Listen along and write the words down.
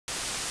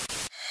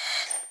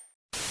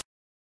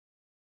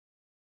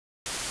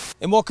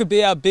In what could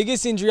be our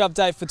biggest injury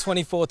update for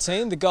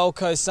 2014, the Gold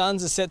Coast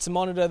Suns are set to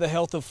monitor the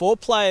health of 4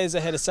 players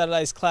ahead of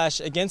Saturday's clash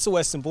against the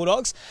Western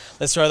Bulldogs.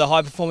 Let's throw the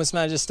high-performance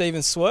manager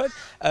Stephen Schwerdt.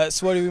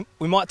 Schwerdt,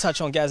 we might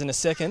touch on Gaz in a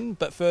second,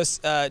 but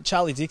first,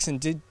 Charlie Dixon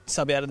did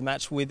sub out of the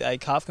match with a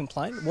calf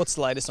complaint. What's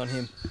the latest on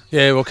him?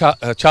 Yeah,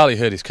 well, Charlie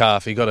hurt his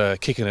calf. He got a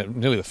kick in it,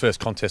 nearly the first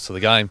contest of the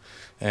game,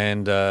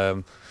 and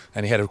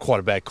he had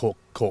quite a bad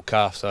caught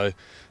calf. So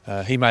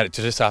he made it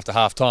to just after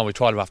half time. We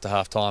tried him after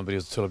half time, but he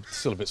was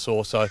still a bit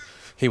sore. So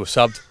he was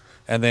subbed,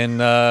 and then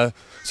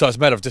so it's a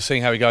matter of just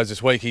seeing how he goes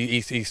this week.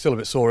 He's still a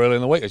bit sore early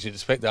in the week, as you'd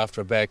expect after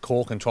a bad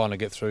cork and trying to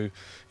get through,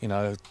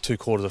 2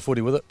 quarters of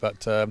footy with it.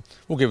 But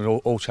we'll give it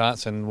all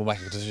chance, and we'll make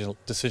a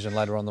decision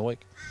later on in the week.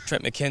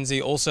 Trent McKenzie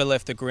also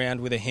left the ground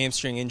with a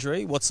hamstring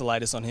injury. What's the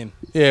latest on him?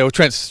 Yeah, well,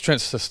 Trent's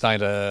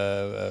sustained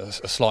a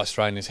slight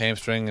strain in his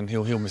hamstring, and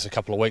he'll miss a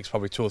couple of weeks,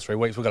 probably 2 or 3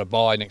 weeks. We've got a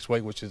bye next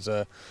week, which is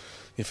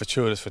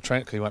fortuitous for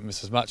Trent because he won't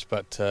miss as much.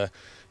 But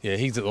yeah,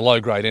 he's at the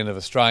low grade end of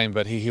a strain,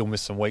 but he'll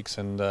miss some weeks,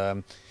 and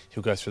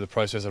he'll go through the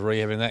process of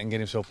rehabbing that and get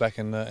himself back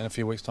in a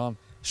few weeks' time.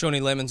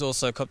 Shawnee Lemons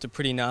also copped a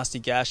pretty nasty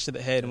gash to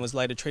the head and was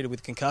later treated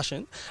with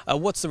concussion.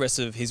 What's the rest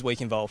of his week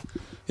involved?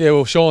 Yeah,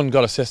 well, Sean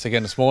got assessed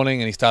again this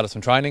morning and he started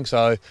some training,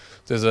 so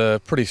there's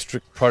a pretty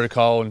strict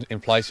protocol in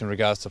place in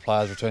regards to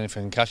players returning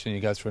from concussion. You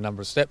go through a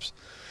number of steps,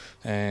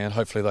 and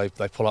hopefully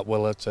they pull up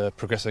well at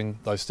progressing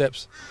those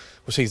steps,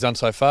 which he's done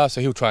so far. So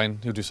he'll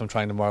do some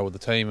training tomorrow with the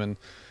team and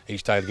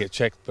each day to get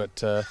checked, but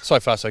so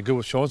far so good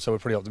with Sean, so we're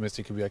pretty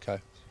optimistic he'll be okay.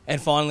 And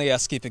finally, our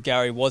skipper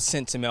Gary was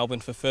sent to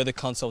Melbourne for further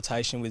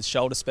consultation with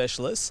shoulder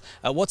specialists.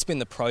 What's been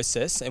the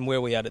process and where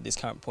are we at this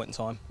current point in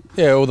time?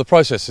 Yeah, well, the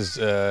process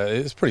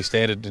is pretty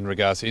standard in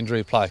regards to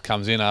injury. A player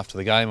comes in after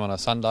the game on a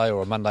Sunday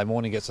or a Monday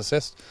morning, gets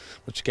assessed,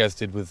 which Gaz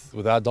did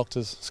with our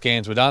doctors.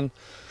 Scans were done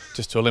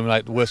just to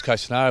eliminate the worst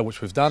case scenario,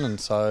 which we've done, and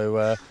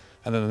so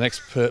and then the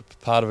next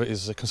part of it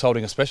is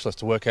consulting a specialist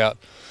to work out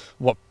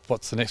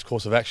what's the next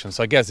course of action.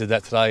 So Gaz did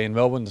that today in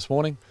Melbourne this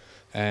morning,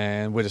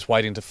 and we're just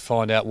waiting to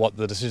find out what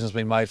the decision's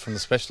been made from the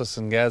specialists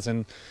and Gaz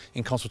in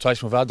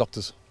consultation with our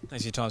doctors.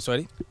 Thanks for your time,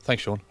 Sweetie.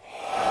 Thanks, Sean.